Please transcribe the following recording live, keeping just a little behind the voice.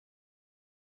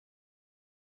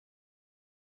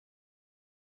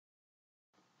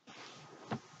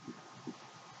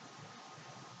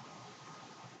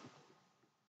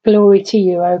Glory to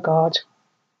you, O God.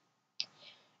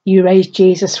 You raised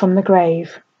Jesus from the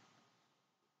grave,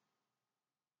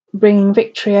 bringing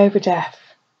victory over death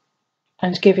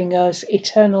and giving us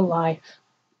eternal life.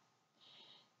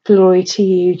 Glory to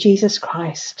you, Jesus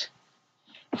Christ.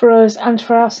 For us and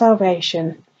for our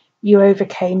salvation, you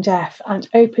overcame death and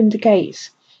opened the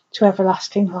gates to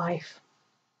everlasting life.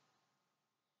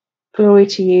 Glory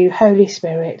to you, Holy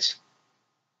Spirit,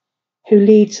 who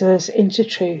leads us into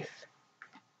truth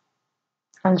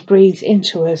and breathes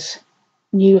into us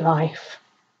new life.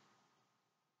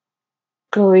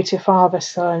 Glory to Father,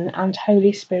 Son, and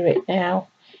Holy Spirit, now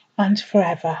and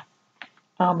forever.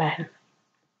 Amen.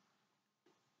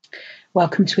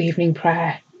 Welcome to evening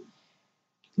prayer.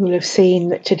 You will have seen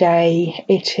that today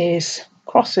it is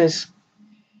crosses,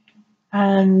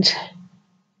 and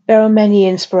there are many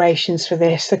inspirations for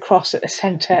this. The cross at the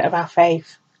centre of our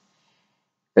faith.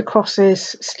 The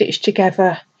crosses stitched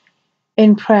together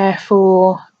in prayer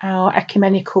for our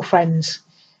ecumenical friends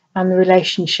and the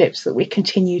relationships that we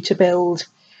continue to build,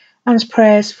 and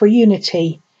prayers for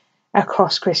unity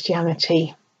across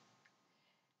Christianity.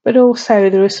 But also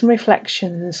there are some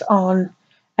reflections on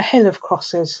a hill of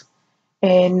crosses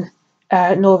in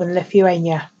northern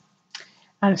Lithuania.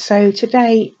 And so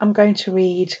today I'm going to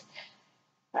read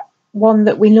one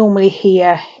that we normally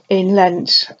hear in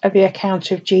Lent, the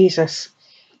account of Jesus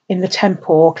in the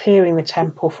temple, or clearing the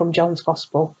temple, from John's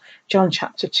Gospel, John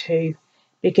chapter 2,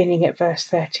 beginning at verse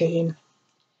 13.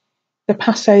 The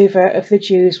Passover of the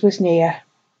Jews was near,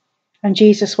 and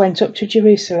Jesus went up to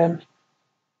Jerusalem.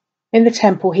 In the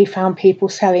temple he found people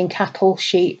selling cattle,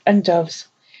 sheep and doves,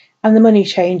 and the money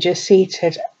changers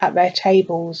seated at their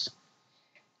tables.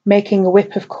 Making a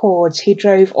whip of cords, he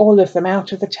drove all of them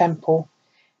out of the temple,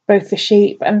 both the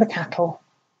sheep and the cattle.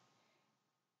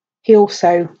 He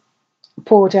also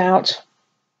poured out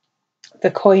the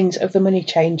coins of the money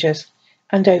changers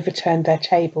and overturned their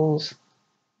tables.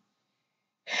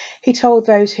 He told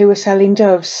those who were selling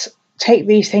doves, "Take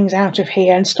these things out of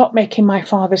here and stop making my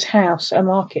Father's house a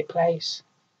marketplace."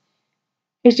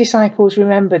 His disciples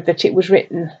remembered that it was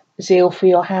written, "Zeal for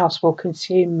your house will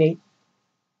consume me."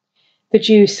 The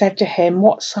Jews said to him,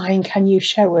 "What sign can you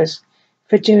show us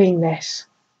for doing this?"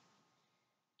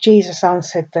 Jesus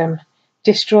answered them,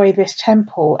 "Destroy this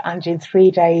temple, and in 3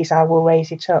 days I will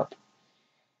raise it up."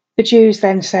 The Jews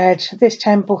then said, "This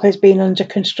temple has been under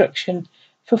construction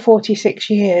for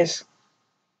 46 years,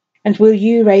 and will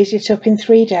you raise it up in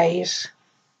 3 days?"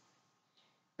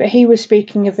 But he was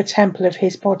speaking of the temple of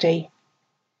his body.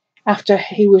 After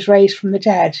he was raised from the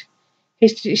dead,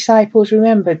 his disciples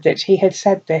remembered that he had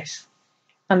said this,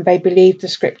 and they believed the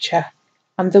scripture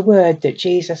and the word that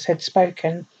Jesus had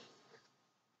spoken.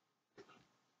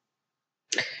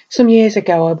 Some years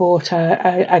ago I bought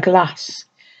a glass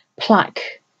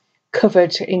plaque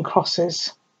covered in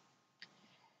crosses,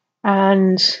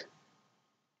 and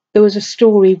there was a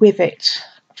story with it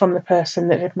from the person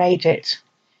that had made it,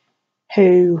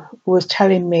 who was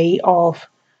telling me of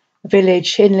a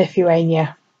village in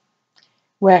Lithuania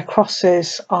where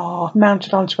crosses are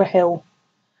mounted onto a hill,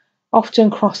 often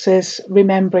crosses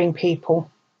remembering people,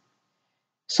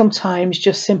 sometimes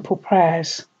just simple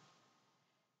prayers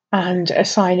and a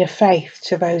sign of faith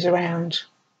to those around.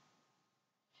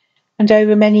 And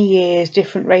over many years,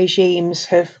 different regimes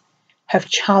have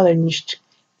challenged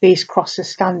these crosses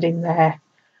standing there,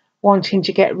 wanting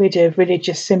to get rid of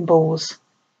religious symbols,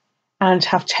 and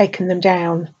have taken them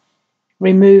down,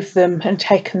 removed them and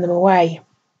taken them away.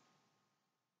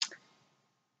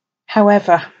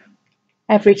 However,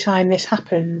 every time this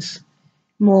happens,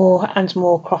 more and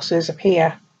more crosses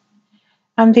appear,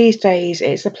 and these days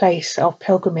it's a place of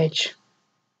pilgrimage.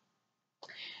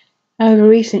 Over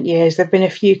recent years, there have been a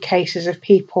few cases of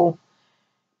people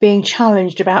being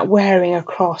challenged about wearing a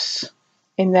cross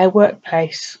in their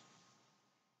workplace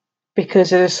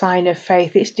because as a sign of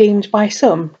faith it's deemed by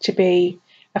some to be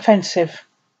offensive.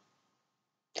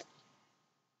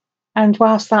 And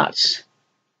whilst that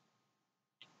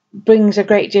brings a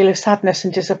great deal of sadness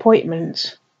and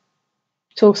disappointment,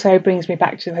 it also brings me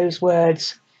back to those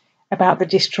words about the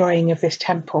destroying of this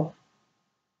temple.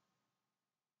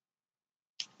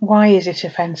 Why is it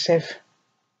offensive?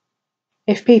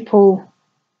 If people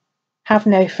have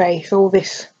no faith all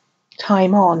this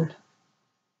time on,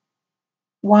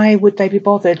 why would they be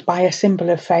bothered by a symbol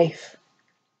of faith?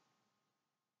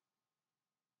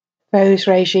 Those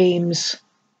regimes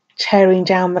tearing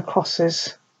down the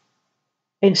crosses,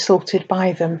 insulted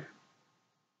by them,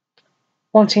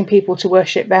 wanting people to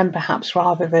worship them perhaps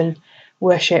rather than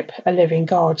worship a living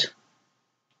God.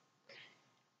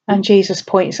 And Jesus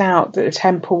points out that the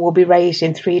temple will be raised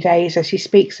in 3 days as he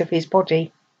speaks of his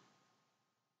body.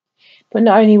 But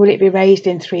not only will it be raised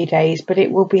in 3 days, but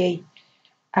it will be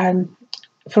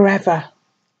forever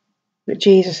that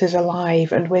Jesus is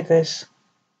alive and with us.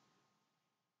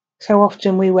 So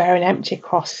often we wear an empty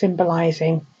cross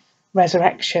symbolising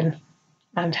resurrection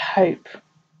and hope.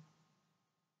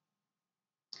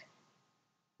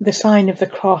 The sign of the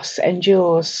cross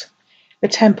endures. The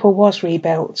temple was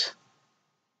rebuilt.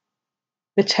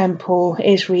 The temple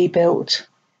is rebuilt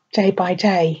day by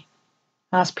day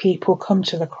as people come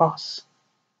to the cross.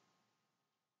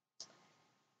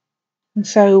 And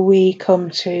so we come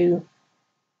to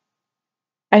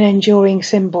an enduring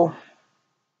symbol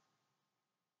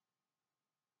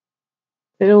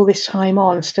that all this time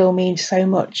on still means so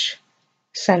much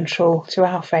central to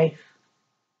our faith,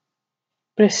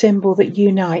 but a symbol that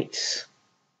unites,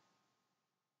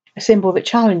 a symbol that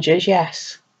challenges,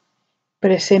 yes,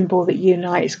 but a symbol that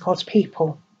unites God's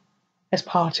people as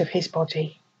part of his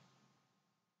body.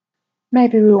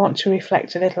 Maybe we want to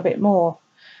reflect a little bit more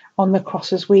on the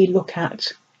cross as we look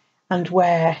at and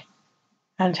wear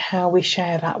and how we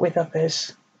share that with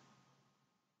others.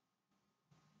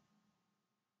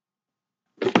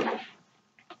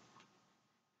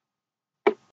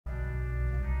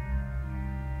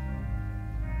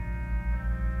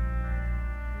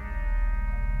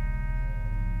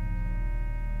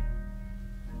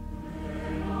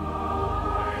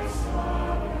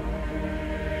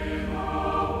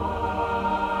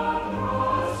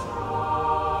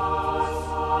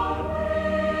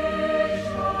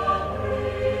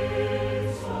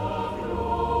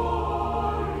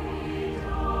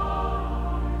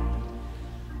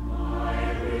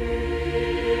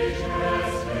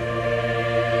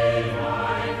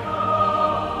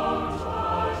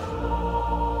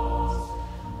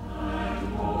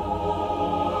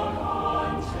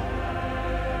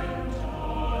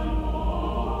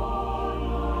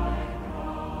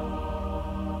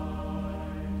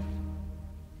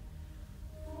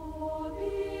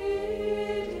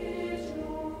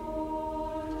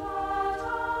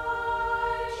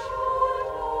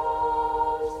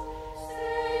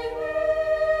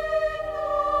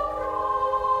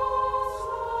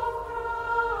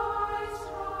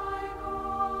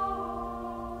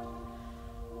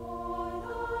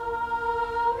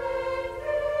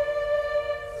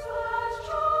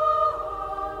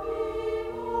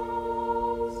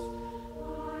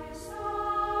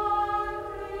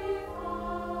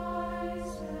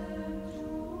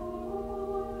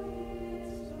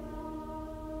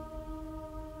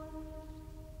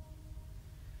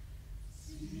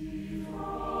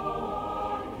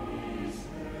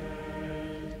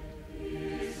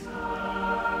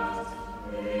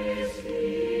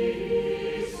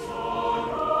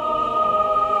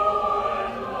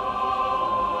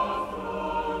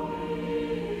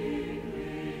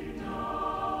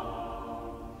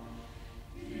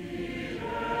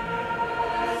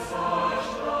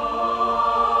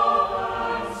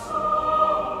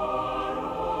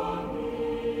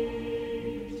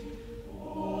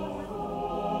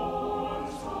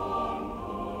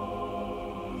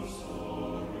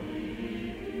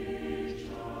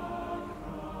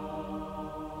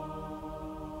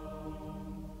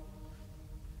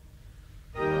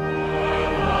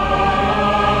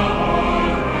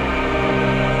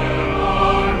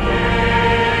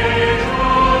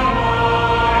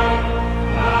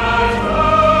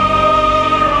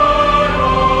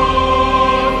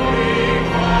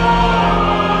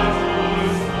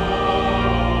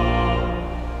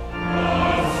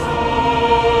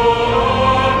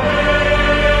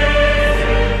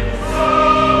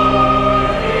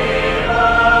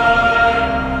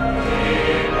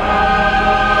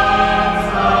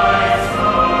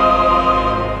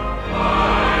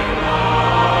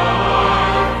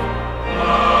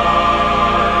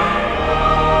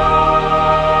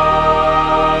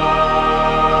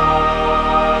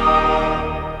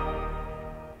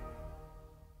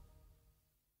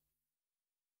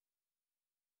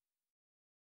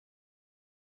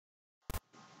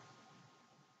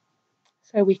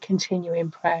 So we continue in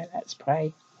prayer. Let's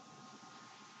pray.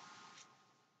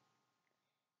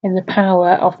 In the power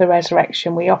of the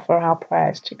resurrection, we offer our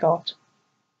prayers to God.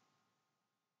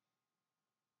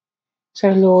 So,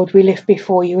 Lord, we lift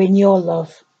before you in your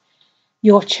love,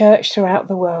 your church throughout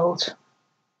the world.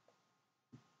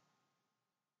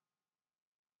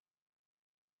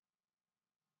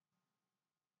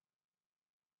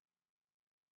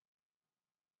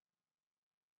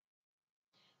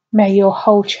 May your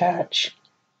whole church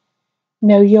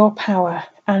know your power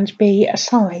and be a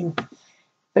sign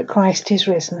that Christ is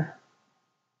risen.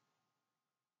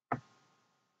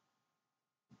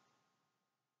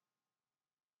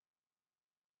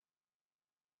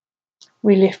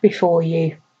 we lift before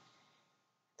you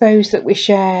those that we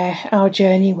share our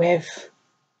journey with,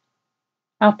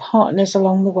 our partners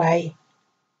along the way,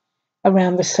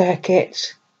 around the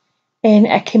circuit, in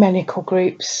ecumenical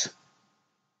groups,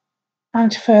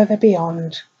 and further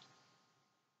beyond.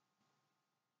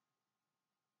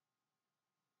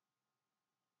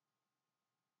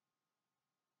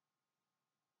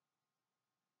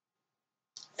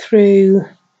 Through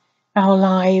our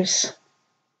lives,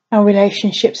 our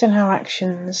relationships and our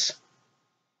actions,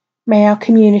 may our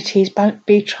communities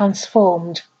be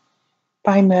transformed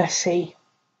by mercy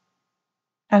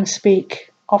and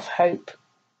speak of hope.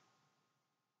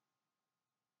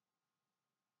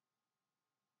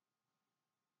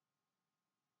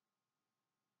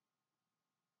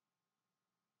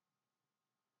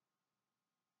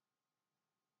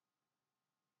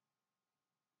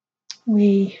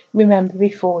 We remember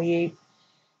before you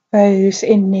those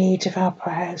in need of our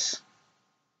prayers.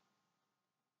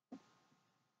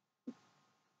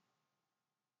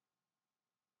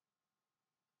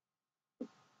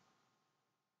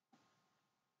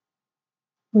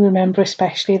 We remember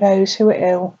especially those who are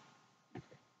ill,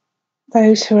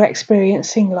 those who are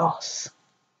experiencing loss,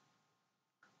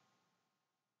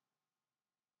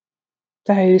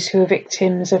 those who are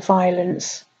victims of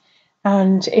violence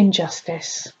and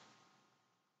injustice.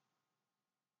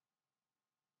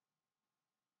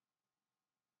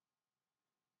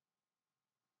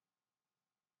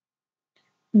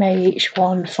 May each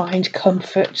one find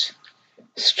comfort,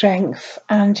 strength,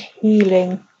 and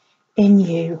healing in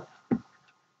you.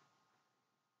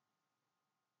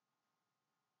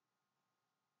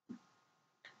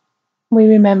 We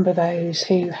remember those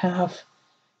who have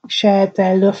shared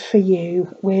their love for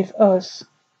you with us,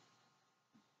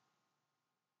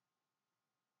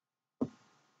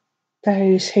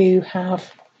 those who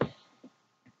have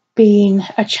been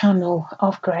a channel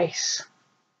of grace,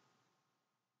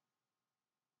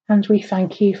 and we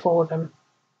thank you for them.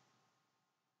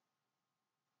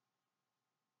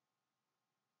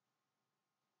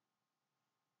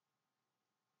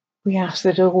 We ask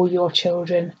that all your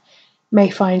children may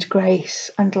find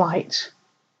grace and light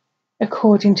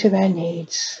according to their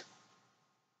needs.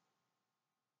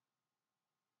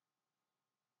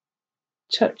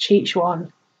 Touch each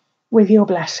one with your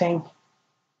blessing,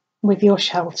 with your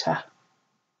shelter.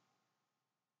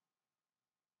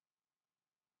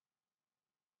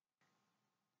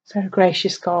 So,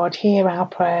 gracious God, hear our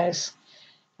prayers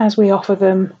as we offer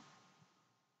them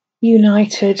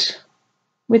united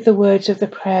with the words of the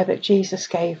prayer that Jesus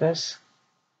gave us.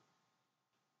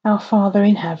 Our Father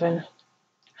in heaven,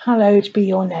 hallowed be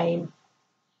your name.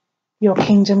 Your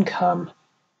kingdom come,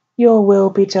 your will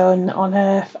be done on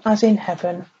earth as in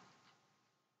heaven.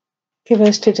 Give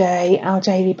us today our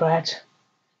daily bread.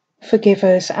 Forgive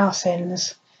us our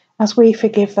sins, as we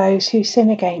forgive those who sin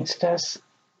against us.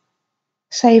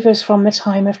 Save us from the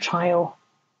time of trial,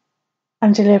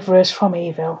 and deliver us from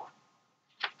evil.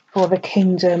 For the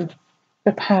kingdom,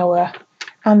 the power,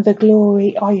 and the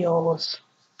glory are yours,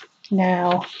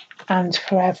 now and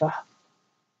forever.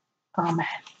 Amen.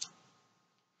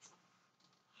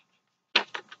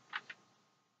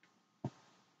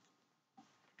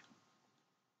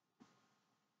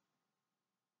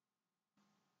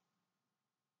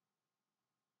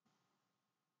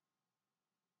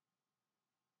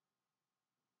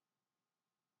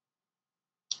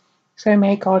 So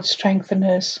may God strengthen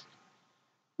us,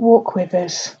 walk with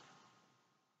us,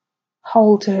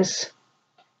 hold us,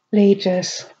 lead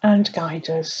us, and guide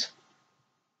us.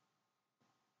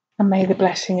 And may the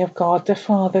blessing of God, the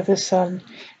Father, the Son,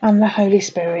 and the Holy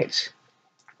Spirit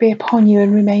be upon you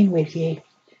and remain with you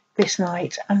this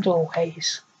night and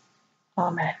always.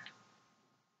 Amen.